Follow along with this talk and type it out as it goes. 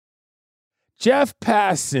Jeff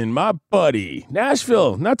Passan, my buddy.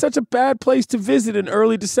 Nashville, not such a bad place to visit in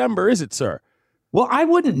early December, is it, sir? Well, I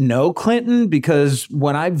wouldn't know, Clinton, because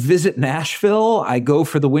when I visit Nashville, I go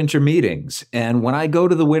for the winter meetings. And when I go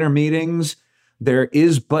to the winter meetings, there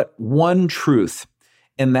is but one truth,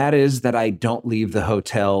 and that is that I don't leave the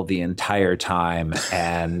hotel the entire time.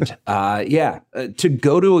 And to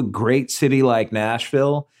go to a great city like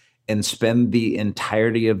Nashville and spend the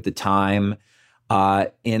entirety of the time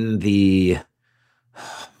in the,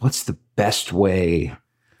 what's the best way?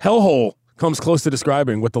 Hellhole comes close to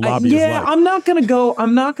describing what the lobby is like. I'm not gonna go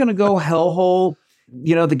hellhole.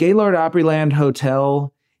 You know, the Gaylord Opryland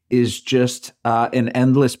Hotel is just an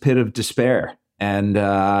endless pit of despair. And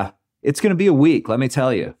it's gonna be a week, let me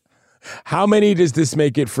tell you. How many does this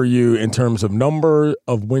make it for you in terms of number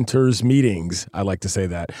of winter's meetings, I like to say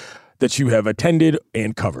that you have attended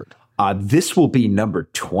and covered? This will be number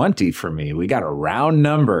 20 for me. We got a round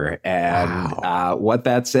number. And what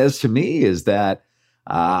that says to me is that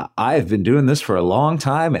I've been doing this for a long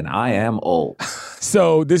time and I am old.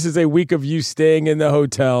 So this is a week of you staying in the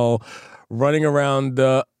hotel, running around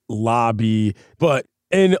the lobby. But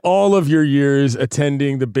in all of your years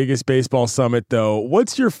attending the biggest baseball summit, though,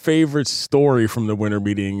 what's your favorite story from the winter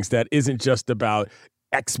meetings that isn't just about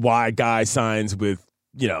XY guy signs with,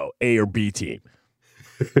 A or B team?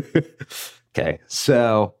 Okay,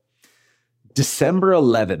 so December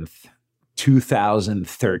 11th,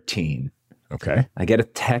 2013. Okay. I get a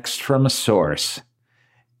text from a source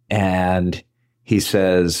and he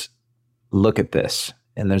says, look at this.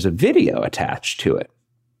 And there's a video attached to it.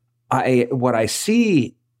 What I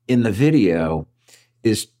see in the video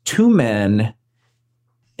is two men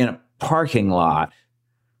in a parking lot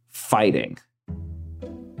fighting.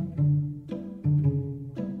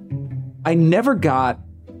 I never got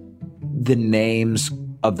the names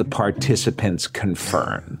of the participants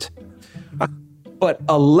confirmed. But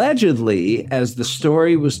allegedly, as the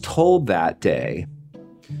story was told that day,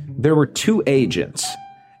 there were two agents,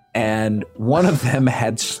 and one of them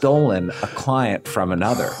had stolen a client from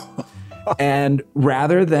another. And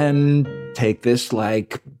rather than take this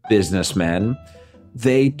like businessmen,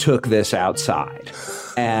 they took this outside.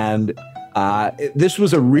 And this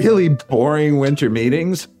was a really boring winter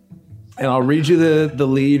meetings. And I'll read you the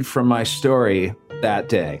lead from my story that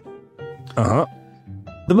day. Uh-huh.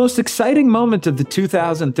 The most exciting moment of the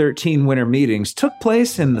 2013 winter meetings took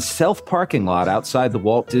place in the Self parking lot outside the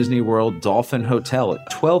Walt Disney World Dolphin Hotel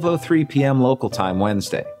at 12:03 p.m. local time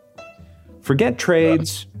Wednesday. Forget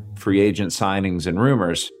trades, free agent signings, and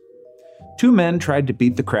rumors. Two men tried to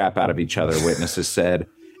beat the crap out of each other, witnesses said,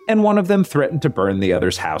 and one of them threatened to burn the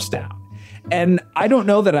other's house down. And I don't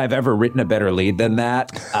know that I've ever written a better lead than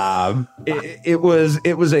that. It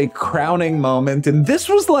was a crowning moment. And this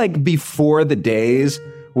was like before the days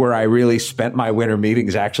where I really spent my winter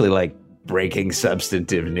meetings actually like breaking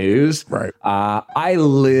substantive news. Right. I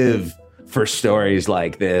live for stories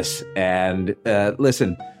like this. And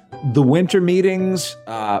listen, the winter meetings,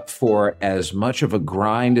 for as much of a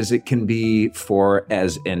grind as it can be, for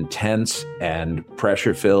as intense and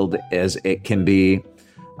pressure-filled as it can be,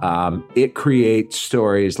 it creates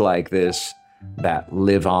stories like this that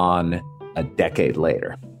live on a decade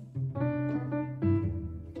later.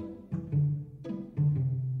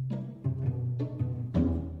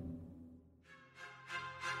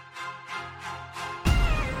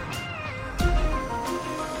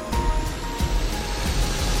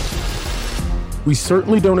 We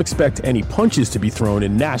certainly don't expect any punches to be thrown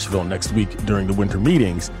in Nashville next week during the winter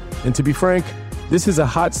meetings. And to be frank, this is a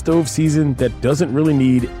hot stove season that doesn't really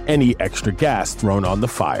need any extra gas thrown on the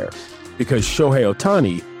fire. Because Shohei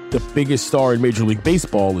Ohtani, the biggest star in Major League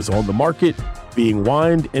Baseball, is on the market, being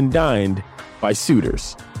wined and dined by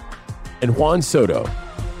suitors. And Juan Soto,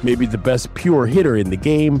 maybe the best pure hitter in the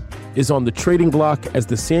game, is on the trading block as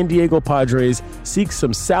the San Diego Padres seek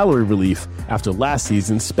some salary relief after last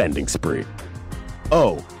season's spending spree.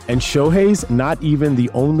 Oh, and Shohei's not even the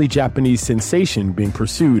only Japanese sensation being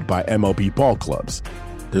pursued by MLB ball clubs.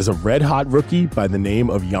 There's a red-hot rookie by the name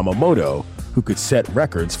of Yamamoto who could set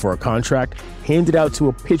records for a contract handed out to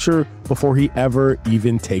a pitcher before he ever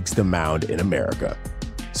even takes the mound in America.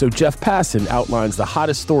 So Jeff Passan outlines the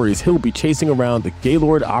hottest stories he'll be chasing around the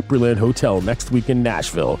Gaylord Opryland Hotel next week in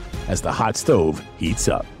Nashville as the hot stove heats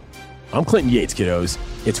up. I'm Clinton Yates, kiddos.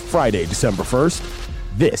 It's Friday, December 1st.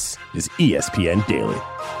 This is ESPN Daily.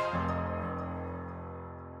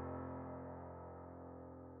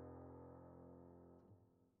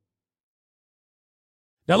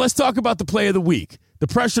 Now let's talk about the play of the week. The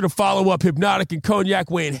pressure to follow up Hypnotic and Cognac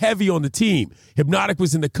weighing heavy on the team. Hypnotic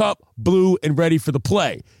was in the cup, blue, and ready for the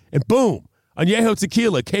play. And boom, Añejo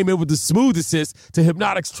Tequila came in with the smooth assist to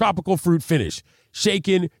Hypnotic's tropical fruit finish.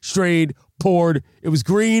 Shaken, strained, poured. It was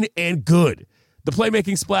green and good. The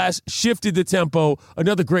playmaking splash shifted the tempo.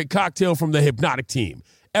 Another great cocktail from the Hypnotic team.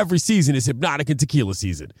 Every season is Hypnotic and Tequila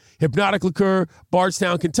season. Hypnotic Liqueur,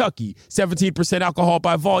 Bardstown, Kentucky, 17% alcohol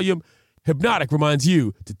by volume. Hypnotic reminds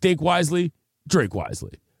you to think wisely, drink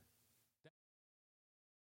wisely.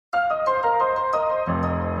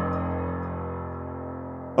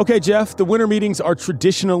 Okay, Jeff, the winter meetings are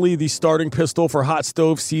traditionally the starting pistol for hot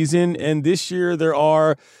stove season, and this year there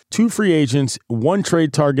are 2 free agents, 1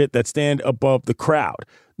 trade target that stand above the crowd.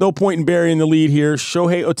 No point in burying the lead here.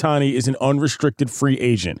 Shohei Ohtani is an unrestricted free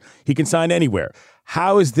agent. He can sign anywhere.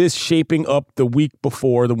 How is this shaping up the week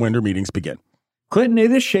before the winter meetings begin? Clinton,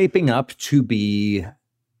 it is shaping up to be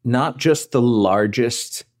not just the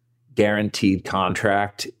largest guaranteed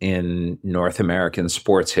contract in North American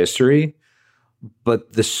sports history,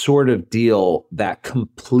 but the sort of deal that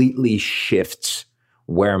completely shifts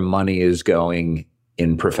where money is going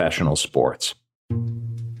in professional sports.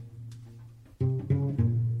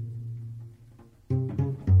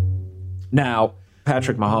 Now,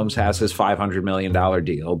 Patrick Mahomes has his $500 million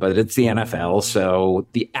deal, but it's the NFL, so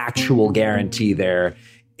the actual guarantee there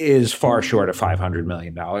is far short of $500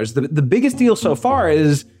 million. The biggest deal so far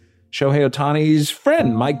is Shohei Ohtani's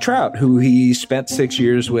friend, Mike Trout, who he spent 6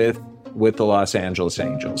 years with the Los Angeles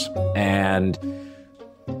Angels. And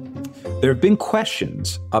there have been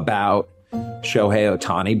questions about Shohei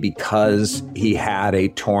Ohtani because he had a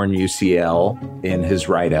torn UCL in his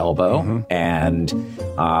right elbow and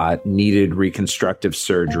needed reconstructive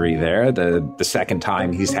surgery there. The second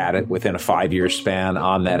time he's had it within a 5-year span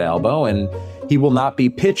on that elbow. And he will not be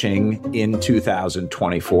pitching in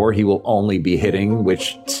 2024. He will only be hitting,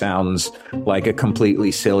 which sounds like a completely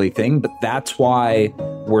silly thing. But that's why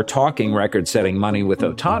we're talking record-setting money with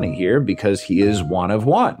Ohtani here, because he is one of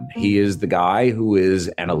one. He is the guy who is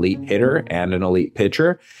an elite hitter and an elite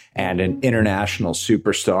pitcher and an international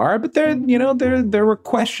superstar. But there were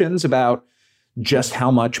questions about just how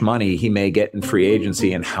much money he may get in free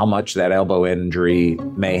agency and how much that elbow injury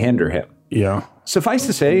may hinder him. Yeah. Suffice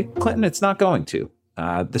to say, Clinton, it's not going to.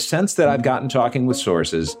 The sense that I've gotten talking with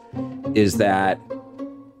sources is that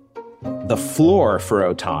the floor for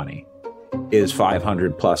Ohtani is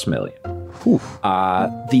 500 plus million.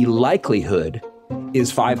 The likelihood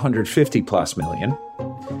is 550 plus million.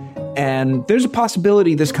 And there's a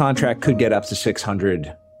possibility this contract could get up to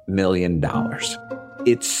 $600 million.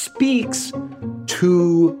 It speaks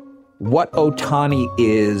to what Ohtani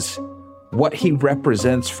is, what he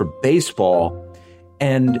represents for baseball,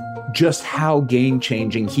 and just how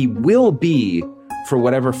game-changing he will be for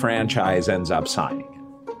whatever franchise ends up signing.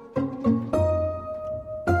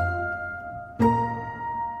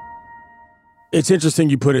 It's interesting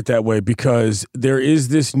you put it that way, because there is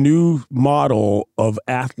this new model of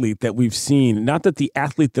athlete that we've seen. Not that the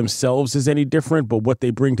athlete themselves is any different, but what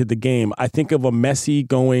they bring to the game. I think of a Messi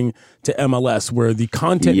going to MLS, where the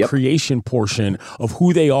content creation portion of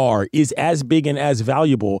who they are is as big and as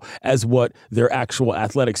valuable as what their actual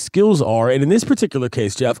athletic skills are. And in this particular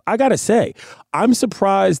case, Jeff, I got to say, I'm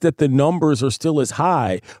surprised that the numbers are still as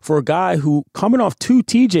high for a guy who, coming off 2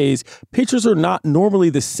 TJs, pitchers are not normally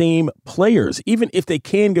the same players. Even if they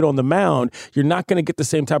can get on the mound, you're not going to get the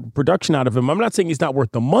same type of production out of him. I'm not saying he's not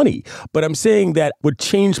worth the money, but I'm saying that would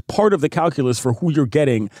change part of the calculus for who you're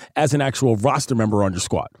getting as an actual roster member on your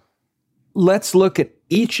squad. Let's look at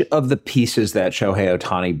each of the pieces that Shohei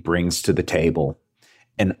Ohtani brings to the table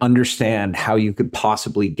and understand how you could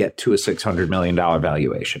possibly get to a $600 million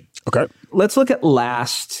valuation. Okay. Let's look at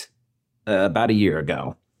about a year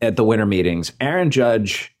ago at the winter meetings. Aaron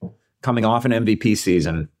Judge, coming off an MVP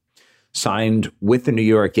season, signed with the New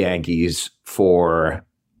York Yankees for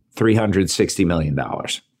 $360 million.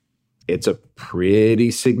 It's a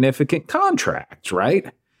pretty significant contract,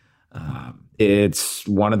 right? It's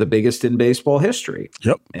one of the biggest in baseball history.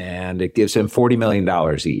 Yep. And it gives him $40 million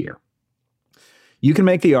a year. You can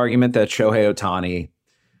make the argument that Shohei Ohtani,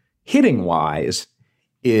 hitting-wise,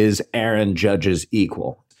 is Aaron Judge's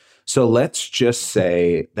equal. So let's just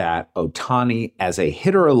say that Ohtani, as a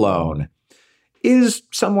hitter alone, is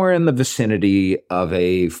somewhere in the vicinity of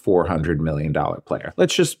a $400 million player.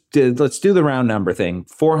 Let's do the round number thing.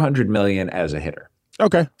 $400 million as a hitter.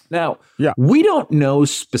 Okay. Now, we don't know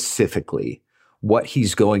specifically what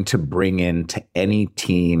he's going to bring into any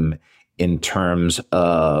team in terms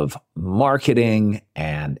of marketing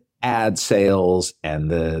and ad sales and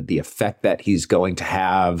the effect that he's going to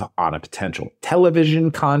have on a potential television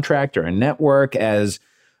contract or a network, as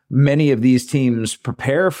many of these teams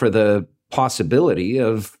prepare for the possibility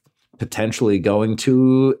of potentially going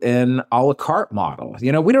to an a la carte model.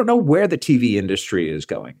 We don't know where the TV industry is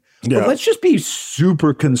going. Yeah. But let's just be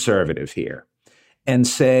super conservative here and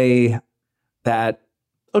say that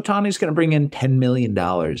Ohtani's going to bring in $10 million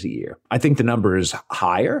a year. I think the number is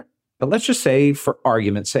higher, but let's just say, for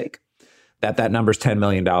argument's sake, that number is $10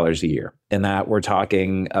 million a year, and that we're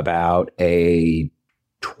talking about a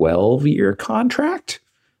 12-year contract.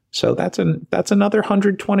 So that's another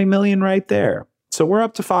 $120 million right there. So we're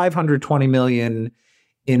up to $520 million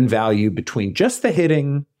in value between just the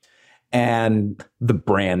hitting and the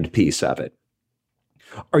brand piece of it.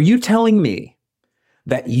 Are you telling me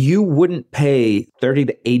that you wouldn't pay $30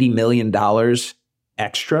 to $80 million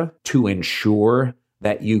extra to ensure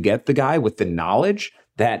that you get the guy with the knowledge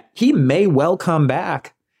that he may well come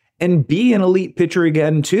back and be an elite pitcher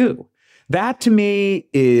again too? That to me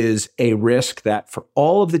is a risk that for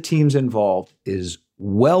all of the teams involved is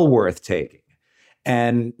well worth taking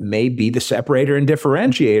and may be the separator and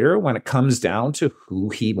differentiator when it comes down to who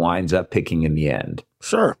he winds up picking in the end.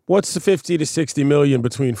 Sure. What's the 50 to 60 million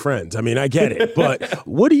between friends? I mean, I get it. But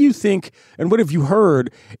what do you think, and what have you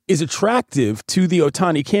heard is attractive to the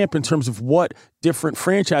Ohtani camp in terms of what different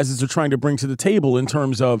franchises are trying to bring to the table in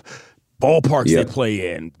terms of ballparks they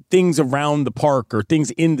play in, things around the park or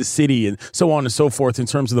things in the city and so on and so forth in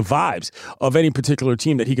terms of the vibes of any particular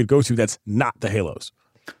team that he could go to that's not the Halos?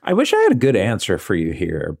 I wish I had a good answer for you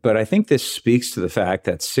here, but I think this speaks to the fact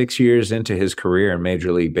that 6 years into his career in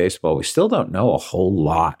Major League Baseball, we still don't know a whole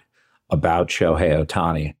lot about Shohei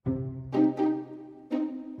Ohtani.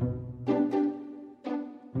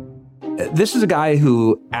 This is a guy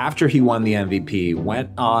who, after he won the MVP,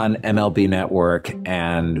 went on MLB Network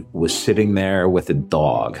and was sitting there with a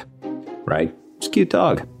dog, right? It's a cute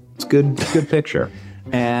dog. It's a good picture.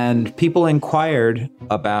 And people inquired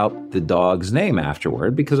about the dog's name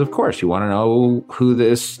afterward because, of course, you want to know who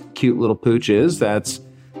this cute little pooch is that's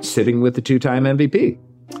sitting with the two-time MVP.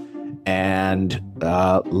 And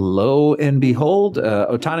lo and behold,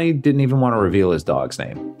 Ohtani didn't even want to reveal his dog's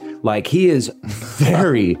name. Like, he is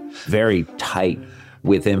very, very tight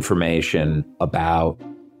with information about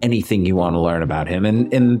anything you want to learn about him.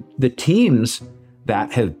 And the teams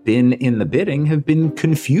that have been in the bidding have been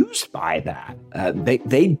confused by that.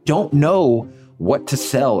 They don't know what to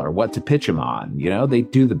sell or what to pitch him on. They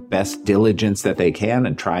do the best diligence that they can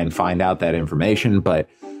and try and find out that information. But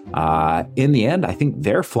in the end, I think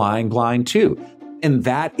they're flying blind too. And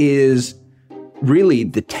that is really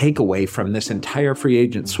the takeaway from this entire free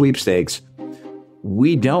agent sweepstakes.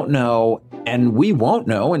 We don't know, and we won't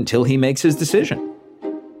know until he makes his decision.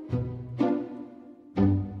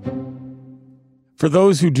 For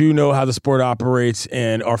those who do know how the sport operates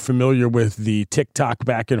and are familiar with the TikTok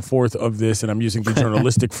back and forth of this, and I'm using the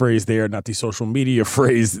journalistic phrase there, not the social media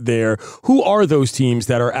phrase there, who are those teams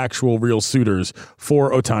that are actual real suitors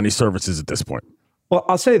for Ohtani services at this point? Well,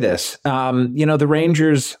 I'll say this. The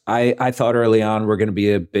Rangers, I thought early on were going to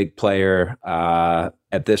be a big player.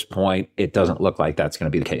 At this point, it doesn't look like that's going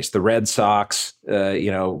to be the case. The Red Sox,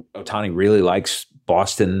 Ohtani really likes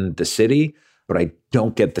Boston, the city, but I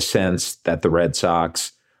don't get the sense that the Red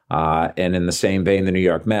Sox, and in the same vein, the New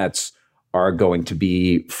York Mets, are going to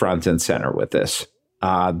be front and center with this.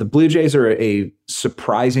 The Blue Jays are a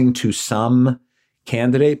surprising to some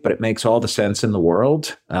candidate, but it makes all the sense in the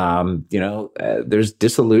world. There's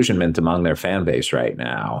disillusionment among their fan base right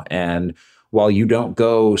now. And while you don't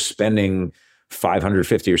go spending $550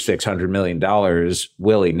 or $600 million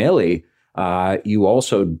willy-nilly, you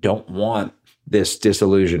also don't want this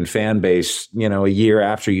disillusioned fan base, a year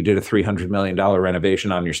after you did a $300 million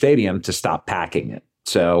renovation on your stadium, to stop packing it.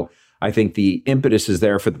 So I think the impetus is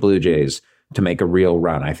there for the Blue Jays to make a real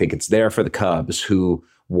run. I think it's there for the Cubs, who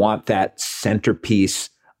want that centerpiece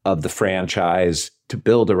of the franchise to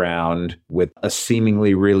build around with a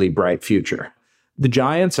seemingly really bright future. The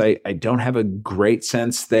Giants, I don't have a great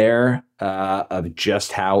sense there of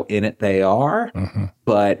just how in it they are,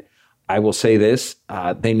 but I will say this,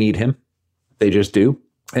 they need him. They just do.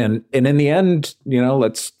 And in the end,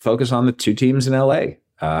 let's focus on the two teams in LA.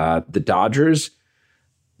 The Dodgers,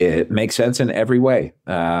 it makes sense in every way.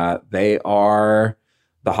 They are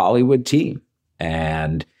the Hollywood team.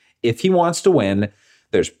 And if he wants to win,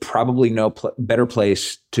 there's probably no better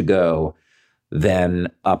place to go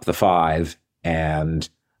than up the 5 and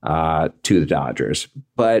to the Dodgers.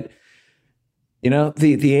 But,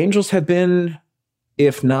 the Angels have been,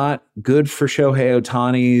 if not good for Shohei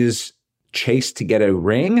Ohtani's chase to get a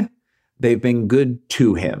ring, they've been good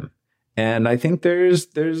to him. And I think there's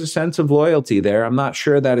a sense of loyalty there. I'm not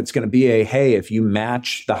sure that it's going to be hey, if you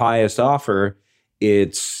match the highest offer,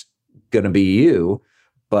 it's going to be you.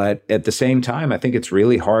 But at the same time, I think it's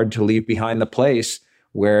really hard to leave behind the place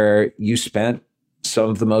where you spent some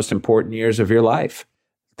of the most important years of your life.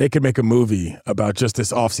 They could make a movie about just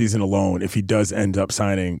this offseason alone if he does end up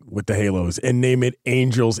signing with the Halos and name it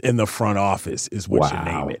Angels in the Front Office is what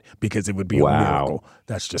you name it, because it would be a miracle.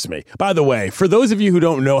 That's just me. By the way, for those of you who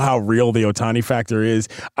don't know how real the Ohtani factor is,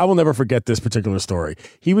 I will never forget this particular story.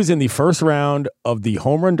 He was in the first round of the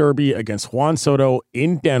Home Run Derby against Juan Soto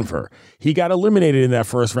in Denver. He got eliminated in that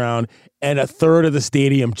first round, and a third of the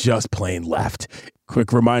stadium just plain left.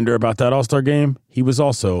 Quick reminder about that All-Star game, he was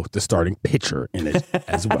also the starting pitcher in it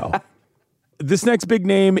as well. This next big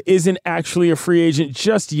name isn't actually a free agent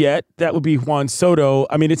just yet. That would be Juan Soto.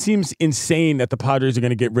 I mean, it seems insane that the Padres are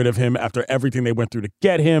going to get rid of him after everything they went through to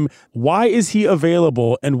get him. Why is he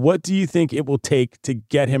available, and what do you think it will take to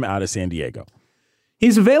get him out of San Diego?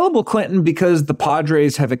 He's available, Clinton, because the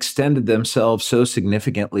Padres have extended themselves so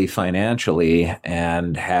significantly financially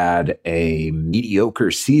and had a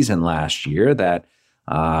mediocre season last year that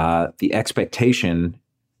the expectation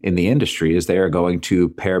in the industry is they are going to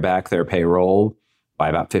pare back their payroll by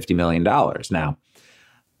about $50 million. Now,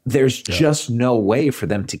 there's just no way for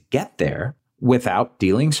them to get there without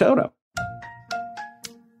dealing Soto.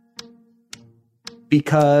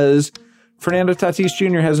 Because Fernando Tatis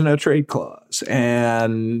Jr. has a no-trade clause,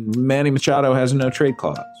 and Manny Machado has a no-trade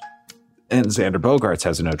clause, and Xander Bogaerts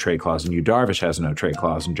has a no-trade clause, and Yu Darvish has a no-trade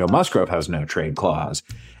clause, and Joe Musgrove has a no-trade clause.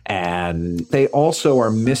 And they also are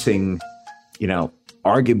missing,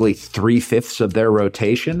 arguably 3/5 of their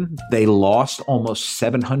rotation. They lost almost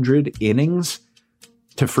 700 innings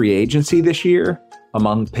to free agency this year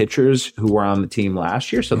among pitchers who were on the team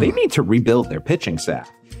last year. So they need to rebuild their pitching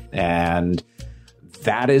staff. And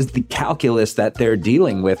that is the calculus that they're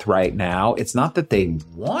dealing with right now. It's not that they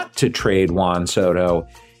want to trade Juan Soto.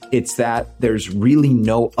 It's that there's really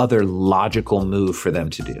no other logical move for them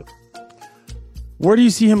to do. Where do you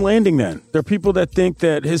see him landing then? There are people that think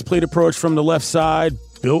that his plate approach from the left side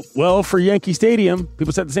built well for Yankee Stadium.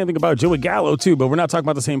 People said the same thing about Joey Gallo too, but we're not talking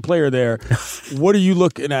about the same player there. What are you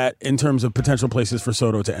looking at in terms of potential places for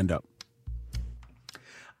Soto to end up?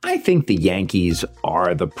 I think the Yankees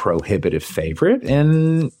are the prohibitive favorite,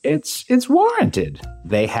 and it's warranted.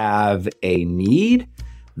 They have a need.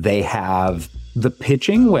 They have the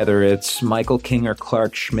pitching, whether it's Michael King or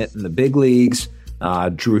Clark Schmidt in the big leagues,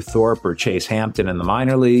 Drew Thorpe or Chase Hampton in the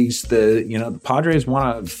minor leagues. The Padres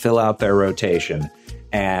want to fill out their rotation,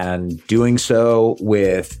 and doing so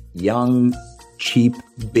with young, cheap,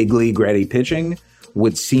 big league ready pitching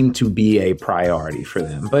would seem to be a priority for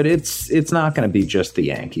them. But it's not going to be just the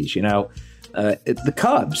Yankees. The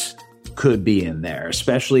Cubs could be in there,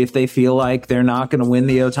 especially if they feel like they're not going to win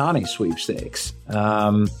the Ohtani sweepstakes.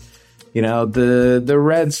 The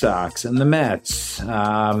Red Sox and the Mets,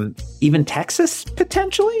 even Texas,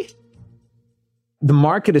 potentially. The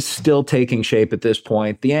market is still taking shape at this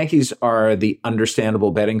point. The Yankees are the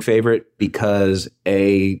understandable betting favorite because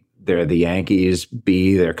A, they're the Yankees,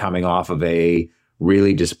 B, they're coming off of a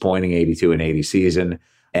really disappointing 82 and 80 season,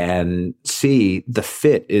 and C, the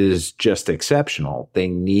fit is just exceptional. They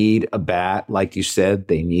need a bat, like you said,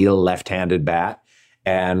 they need a left-handed bat.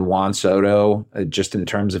 And Juan Soto, just in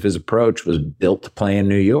terms of his approach, was built to play in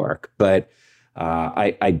New York. But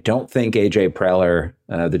I don't think A.J. Preller,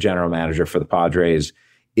 the general manager for the Padres,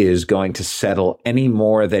 is going to settle any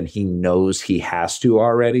more than he knows he has to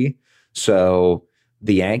already. So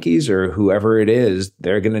the Yankees or whoever it is,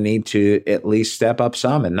 they're going to need to at least step up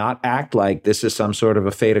some and not act like this is some sort of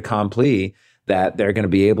a fait accompli that they're going to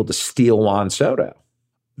be able to steal Juan Soto.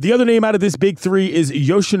 The other name out of this big three is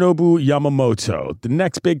Yoshinobu Yamamoto, the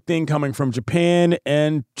next big thing coming from Japan.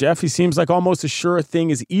 And Jeff, he seems like almost as sure a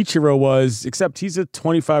thing as Ichiro was, except he's a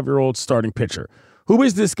 25-year-old starting pitcher. Who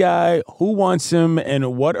is this guy? Who wants him?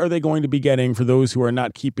 And what are they going to be getting for those who are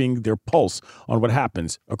not keeping their pulse on what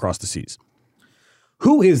happens across the seas?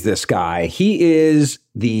 Who is this guy? He is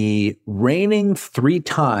the reigning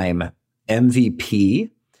 3-time MVP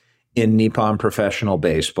in Nippon Professional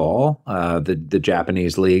Baseball, the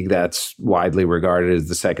Japanese league that's widely regarded as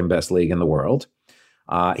the second best league in the world.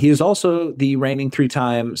 He is also the reigning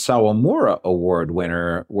 3-time Sawamura Award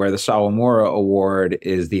winner, where the Sawamura Award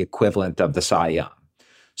is the equivalent of the Cy Young.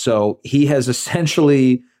 So he has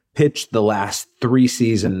essentially pitched the last 3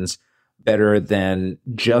 seasons better than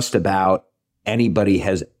just about anybody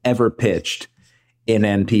has ever pitched in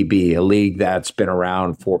NPB, a league that's been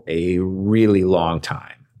around for a really long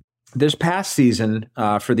time. This past season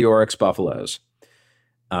for the Oryx Buffaloes,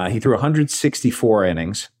 he threw 164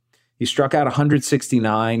 innings. He struck out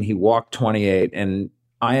 169. He walked 28. And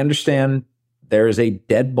I understand there is a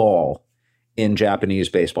dead ball in Japanese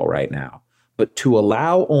baseball right now. but to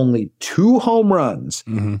allow only 2 home runs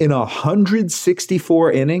in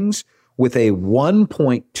 164 innings with a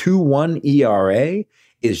 1.21 ERA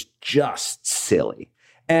is just silly.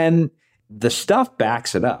 And the stuff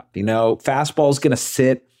backs it up. You know, fastball is going to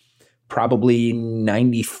sit probably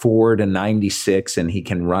 94 to 96, and he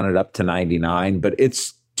can run it up to 99, but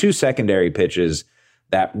it's 2 secondary pitches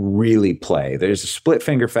that really play. There's a split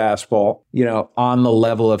finger fastball, you know, on the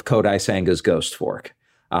level of Kodai Senga's ghost fork.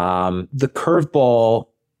 The curveball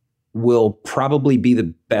will probably be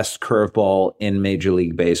the best curveball in Major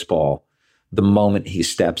League Baseball the moment he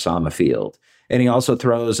steps on the field. And he also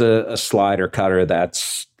throws a slider cutter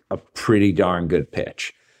that's a pretty darn good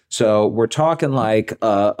pitch. So we're talking like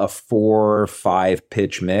a 4 or 5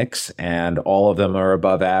 pitch mix, and all of them are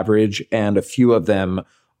above average, and a few of them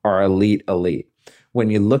are elite. When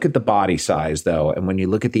you look at the body size, though, and when you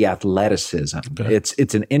look at the athleticism,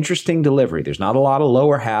 it's an interesting delivery. There's not a lot of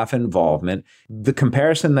lower half involvement. The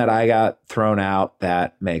comparison that I got thrown out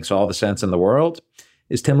that makes all the sense in the world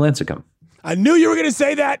is Tim Lincecum. I knew you were going to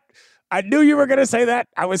say that. I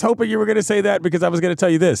was hoping you were going to say that, because I was going to tell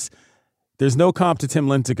you this. There's no comp to Tim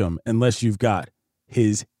Lincecum unless you've got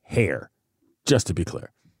his hair, just to be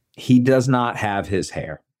clear. He does not have his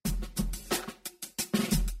hair.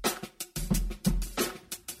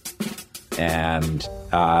 And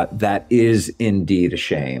that is indeed a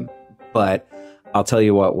shame. But I'll tell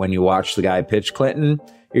you what, when you watch the guy pitch, Clinton,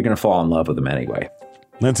 you're going to fall in love with him anyway.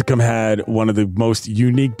 Lincecum had one of the most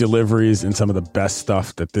unique deliveries and some of the best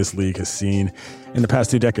stuff that this league has seen in the past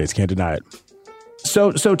 2 decades. Can't deny it.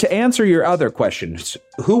 So to answer your other questions,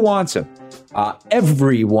 who wants him?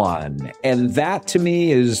 Everyone. And that, to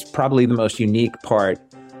me, is probably the most unique part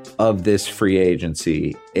of this free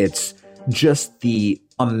agency. It's just the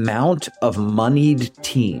amount of moneyed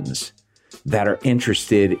teams that are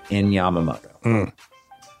interested in Yamamoto.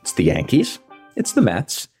 It's the Yankees, it's the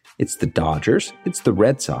Mets, it's the Dodgers, it's the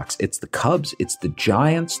Red Sox, it's the Cubs, it's the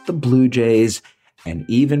Giants, the Blue Jays, and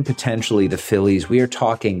even potentially the Phillies. We are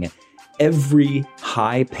talking every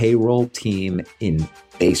high payroll team in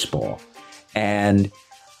baseball. And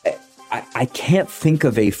I can't think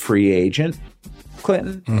of a free agent,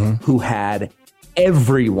 Clinton, who had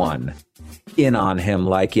everyone in on him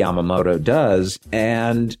like Yamamoto does.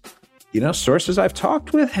 And, you know, sources I've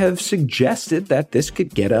talked with have suggested that this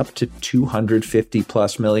could get up to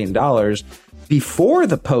 $250+ million before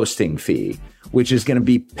the posting fee, which is going to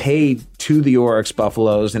be paid to the Oryx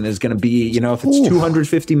Buffaloes, and is going to be, you know, if it's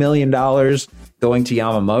 $250 million going to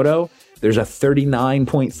Yamamoto, there's a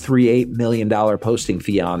 $39.38 million posting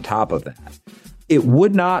fee on top of that. It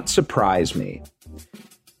would not surprise me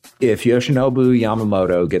if Yoshinobu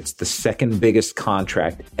Yamamoto gets the second biggest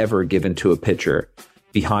contract ever given to a pitcher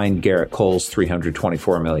behind Garrett Cole's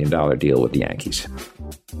 $324 million deal with the Yankees.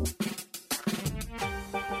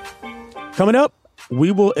 Coming up,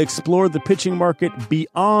 we will explore the pitching market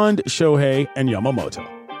beyond Shohei and Yamamoto.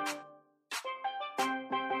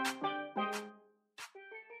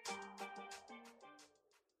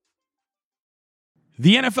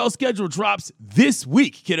 The NFL schedule drops this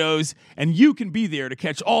week, kiddos, and you can be there to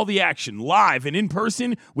catch all the action live and in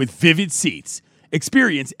person with Vivid Seats.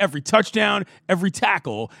 Experience every touchdown, every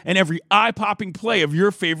tackle, and every eye-popping play of your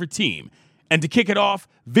favorite team. And to kick it off,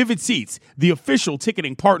 Vivid Seats, the official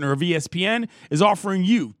ticketing partner of ESPN, is offering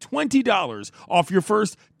you $20 off your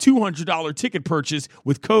first $200 ticket purchase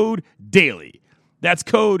with code DAILY. That's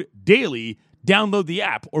code DAILY. Download the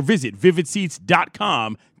app or visit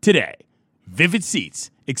vividseats.com today. Vivid Seats.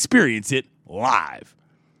 Experience it live.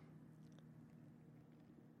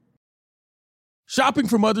 Shopping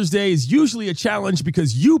for Mother's Day is usually a challenge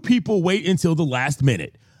because you people wait until the last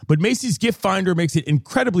minute. But Macy's Gift Finder makes it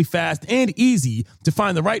incredibly fast and easy to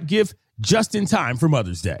find the right gift just in time for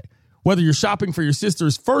Mother's Day. Whether you're shopping for your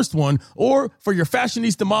sister's first one or for your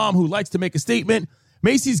fashionista mom who likes to make a statement,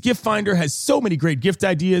 Macy's Gift Finder has so many great gift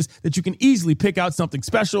ideas that you can easily pick out something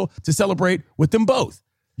special to celebrate with them both.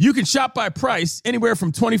 You can shop by price anywhere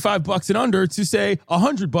from $25 and under to, say,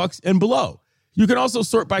 $100 and below. You can also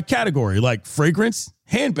sort by category like fragrance,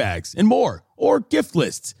 handbags, and more, or gift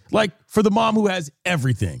lists like for the mom who has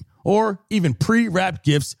everything, or even pre-wrapped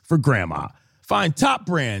gifts for grandma. Find top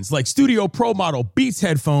brands like Studio Pro Model Beats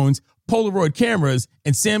headphones, Polaroid cameras,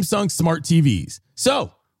 and Samsung smart TVs.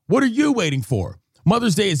 So, what are you waiting for?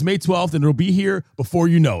 Mother's Day is May 12th, and it'll be here before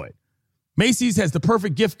you know it. Macy's has the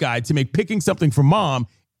perfect gift guide to make picking something for mom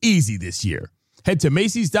easy this year. Head to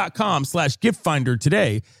Macy's.com/gift finder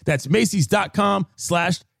today. That's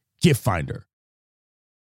Macy's.com/gift finder.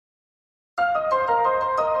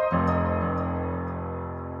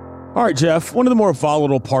 All right, Jeff, one of the more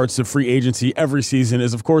volatile parts of free agency every season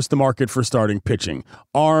is, of course, the market for starting pitching.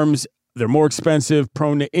 Arms, they're more expensive,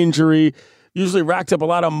 prone to injury, usually racked up a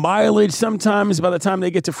lot of mileage sometimes by the time they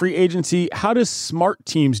get to free agency. How does smart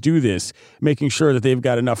teams do this, making sure that they've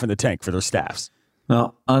got enough in the tank for their staffs?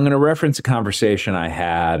 Well, I'm going to reference a conversation I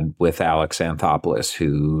had with Alex Anthopoulos,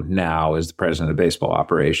 who now is the president of baseball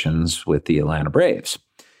operations with the Atlanta Braves.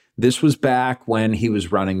 This was back when he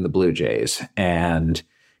was running the Blue Jays, and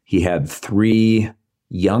he had 3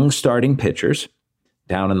 young starting pitchers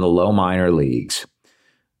down in the low minor leagues.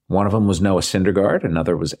 One of them was Noah Syndergaard,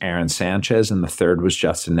 another was Aaron Sanchez, and the third was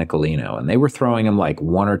Justin Nicolino. And they were throwing him like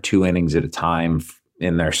 1 or 2 innings at a time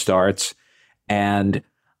in their starts. And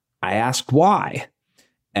I asked why.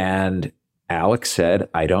 And Alex said,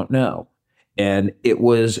 I don't know. And it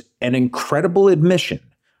was an incredible admission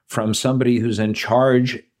from somebody who's in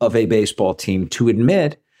charge of a baseball team to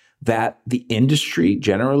admit that the industry,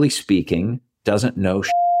 generally speaking, doesn't know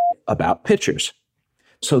about pitchers.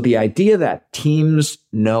 So the idea that teams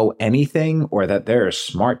know anything or that there are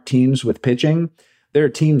smart teams with pitching, there are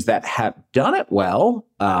teams that have done it well.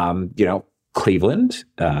 Cleveland,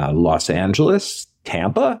 Los Angeles,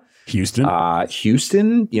 Tampa,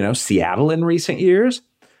 Houston, Seattle in recent years.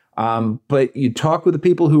 But you talk with the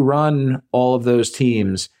people who run all of those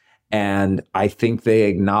teams, and I think they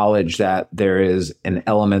acknowledge that there is an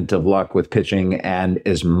element of luck with pitching. And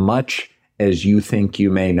as much as you think you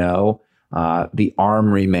may know, the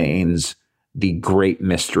arm remains the great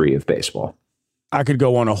mystery of baseball. I could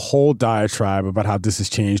go on a whole diatribe about how this has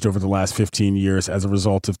changed over the last 15 years as a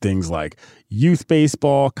result of things like youth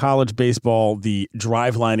baseball, college baseball, the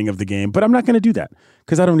drive lining of the game. But I'm not going to do that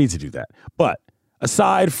because I don't need to do that. But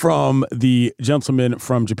aside from the gentlemen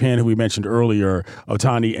from Japan who we mentioned earlier,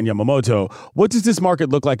 Otani and Yamamoto, what does this market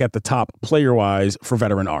look like at the top player-wise for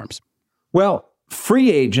veteran arms? Well,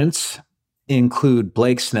 free agents include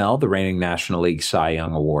Blake Snell, the reigning National League Cy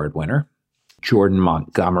Young Award winner, Jordan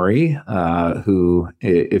Montgomery, who,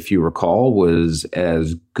 if you recall, was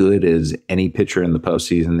as good as any pitcher in the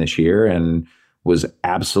postseason this year and was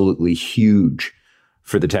absolutely huge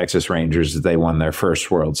for the Texas Rangers as they won their first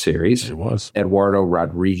World Series. It was. Eduardo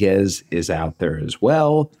Rodriguez is out there as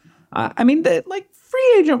well.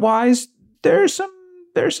 Free agent wise, there's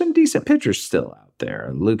some decent pitchers still out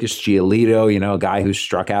there. Lucas Giolito, a guy who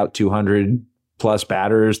struck out 200 plus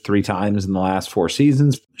batters 3 times in the last 4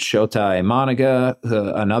 seasons. Shota Imanaga,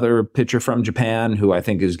 another pitcher from Japan who I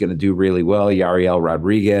think is going to do really well. Yariel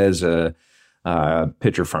Rodriguez, a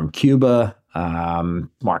pitcher from Cuba.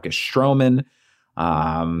 Marcus Stroman.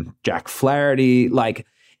 Jack Flaherty.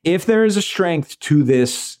 If there is a strength to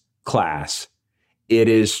this class, it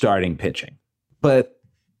is starting pitching. But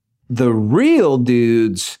the real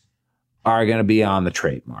dudes are going to be on the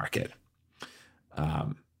trade market.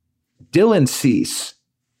 Dylan Cease,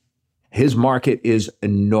 his market is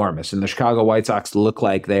enormous, and the Chicago White Sox look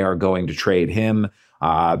like they are going to trade him.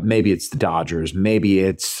 Maybe it's the Dodgers, maybe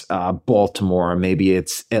it's Baltimore, maybe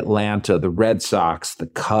it's Atlanta, the Red Sox, the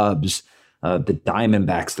Cubs, the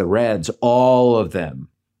Diamondbacks, the Reds. All of them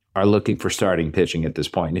are looking for starting pitching at this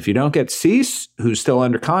point. And if you don't get Cease, who's still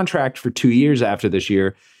under contract for 2 years after this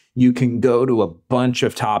year, you can go to a bunch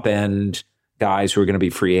of top-end guys who are going to be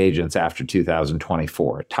free agents after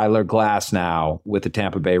 2024. Tyler Glasnow with the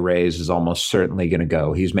Tampa Bay Rays is almost certainly going to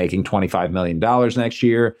go. He's making $25 million next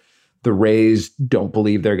year. The Rays don't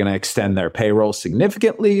believe they're going to extend their payroll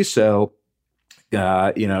significantly, so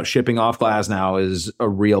shipping off Glasnow is a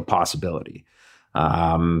real possibility.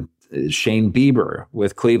 Shane Bieber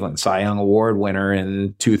with Cleveland, Cy Young Award winner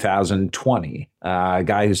in 2020, a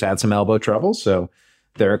guy who's had some elbow trouble, so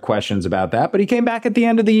there are questions about that. But he came back at the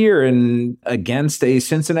end of the year and against a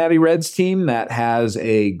Cincinnati Reds team that has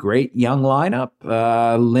a great young lineup,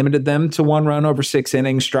 limited them to 1 run over 6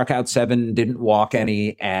 innings, struck out 7, didn't walk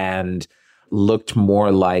any, and looked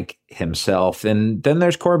more like himself. And then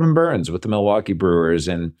there's Corbin Burns with the Milwaukee Brewers.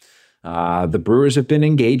 And the Brewers have been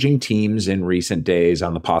engaging teams in recent days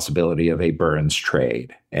on the possibility of a Burns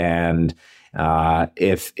trade. And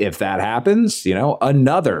if that happens,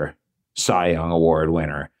 another Cy Young Award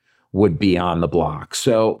winner would be on the block.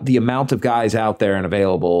 So the amount of guys out there and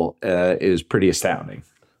available is pretty astounding.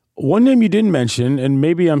 One name you didn't mention, and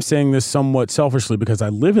maybe I'm saying this somewhat selfishly because I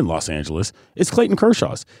live in Los Angeles, is Clayton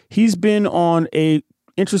Kershaw's. He's been on a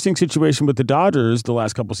interesting situation with the Dodgers the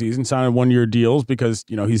last couple seasons, signing 1-year deals because,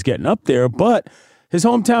 he's getting up there. But his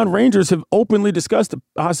hometown Rangers have openly discussed the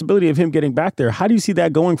possibility of him getting back there. How do you see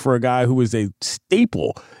that going for a guy who is a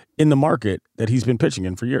staple in the market that he's been pitching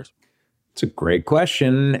in for years? It's a great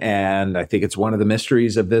question, and I think it's one of the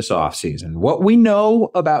mysteries of this offseason. What we know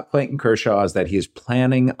about Clayton Kershaw is that he is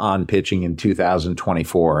planning on pitching in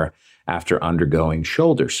 2024 after undergoing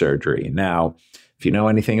shoulder surgery. Now, if you know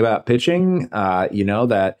anything about pitching, you know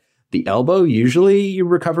that the elbow, usually you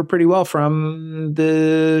recover pretty well from.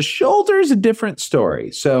 The shoulder is a different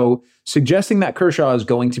story. So suggesting that Kershaw is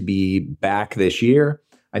going to be back this year,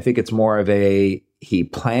 I think it's more of a he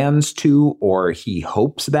plans to or he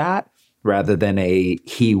hopes that rather than a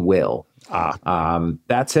he will.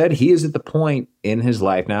 That said, he is at the point in his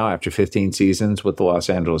life now after 15 seasons with the Los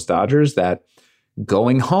Angeles Dodgers that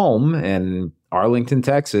going home in Arlington,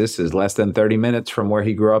 Texas is less than 30 minutes from where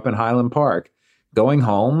he grew up in Highland Park. Going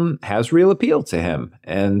home has real appeal to him.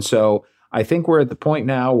 And so I think we're at the point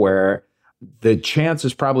now where the chance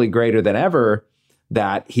is probably greater than ever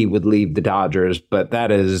that he would leave the Dodgers, but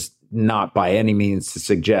that is not by any means to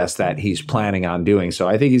suggest that he's planning on doing so.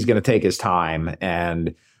 I think he's going to take his time,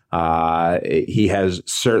 and he has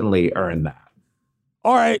certainly earned that.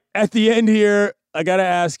 All right, at the end here, I got to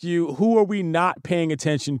ask you, who are we not paying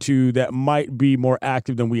attention to that might be more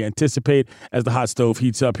active than we anticipate as the hot stove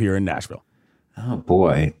heats up here in Nashville? Oh,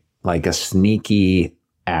 boy, like a sneaky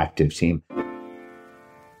active team.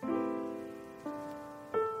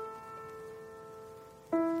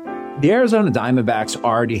 The Arizona Diamondbacks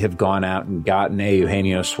already have gone out and gotten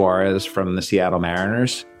Eugenio Suarez from the Seattle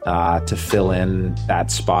Mariners to fill in that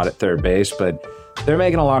spot at third base, but they're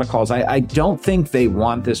making a lot of calls. I don't think they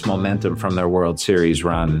want this momentum from their World Series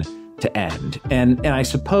run to end. And I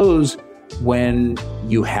suppose when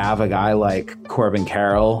you have a guy like Corbin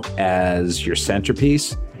Carroll as your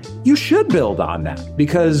centerpiece, you should build on that,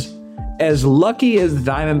 because as lucky as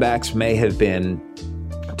the Diamondbacks may have been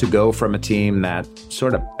to go from a team that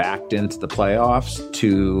sort of backed into the playoffs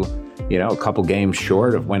to, a couple games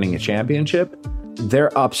short of winning a championship,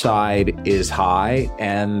 their upside is high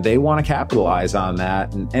and they want to capitalize on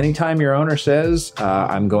that. And anytime your owner says,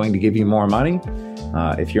 I'm going to give you more money,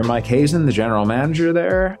 if you're Mike Hazen, the general manager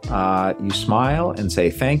there, you smile and say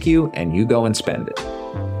thank you and you go and spend it.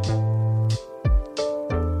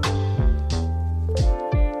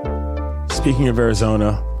 Speaking of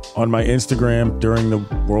Arizona, on my Instagram during the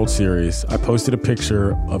World Series, I posted a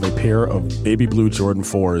picture of a pair of baby blue Jordan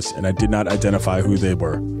 4s, and I did not identify who they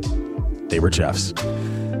were. They were Jeff's.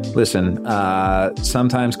 Listen,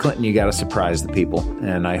 sometimes, Clinton, you got to surprise the people,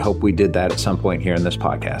 and I hope we did that at some point here in this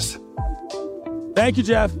podcast. Thank you,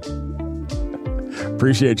 Jeff.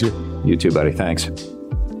 Appreciate you. You too, buddy. Thanks.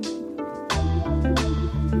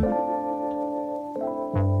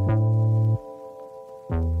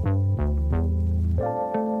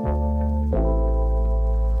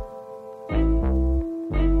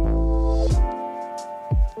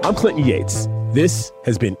 I'm Clinton Yates. This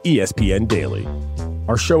has been ESPN Daily.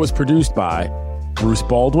 Our show is produced by Bruce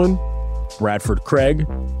Baldwin, Bradford Craig,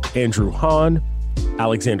 Andrew Hahn,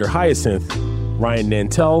 Alexander Hyacinth, Ryan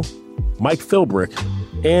Nantel, Mike Philbrick,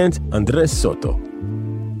 and Andres Soto.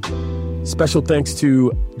 Special thanks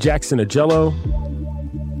to Jackson Agello.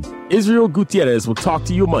 Israel Gutierrez will talk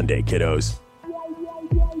to you Monday, kiddos.